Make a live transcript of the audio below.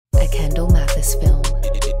Kendall Mathis film.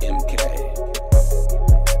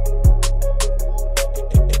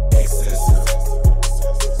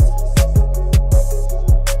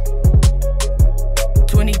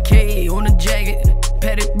 On the jacket,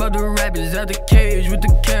 patted by the rabbits out the cage with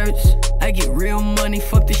the carrots. I get real money,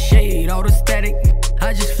 fuck the shade, all the static.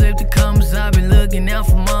 I just flipped the commas, I've been looking out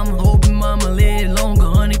for mama, hoping mama live longer.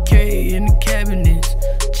 100K in the cabinets,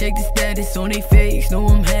 check the status on they face, know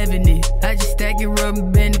I'm having it. I just stack it, rubber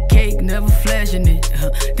band the cake, never flashing it.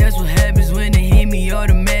 That's what happens when they hit me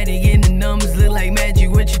automatic, and the numbers look like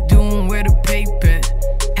magic. What you doing, where the paper at?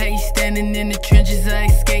 How you standing in the trenches, I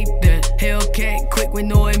escaped that. Hellcat, quick with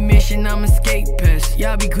no admission, I'm escape pass.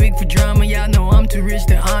 Y'all be quick for drama, y'all know I'm too rich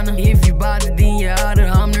to honor. If you bother, then you're out of,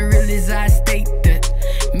 I'm the realest, I state that.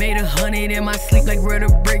 Made 100 in my sleep like where the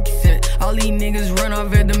brakes at. All these niggas run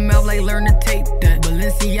off at the mouth like learn to tape that.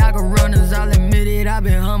 Balenciaga runners, I'll admit it, I've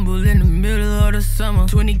been humble in the middle of the summer.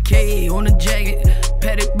 20K on the jacket,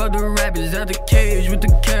 patted by the rabbits out the cage with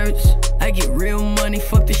the carrots. I get real money,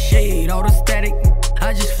 fuck the shade, all the static.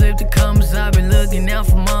 I just flipped the commas, I've been looking out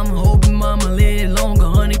for mama, hoping mama live longer.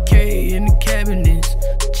 100K in the cabinets,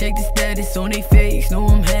 check the status on they face, know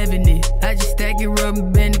I'm having it. I just stack it, rubber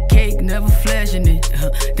band the cake, never flashing it.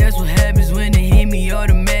 That's what happens when they hit me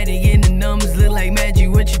automatic.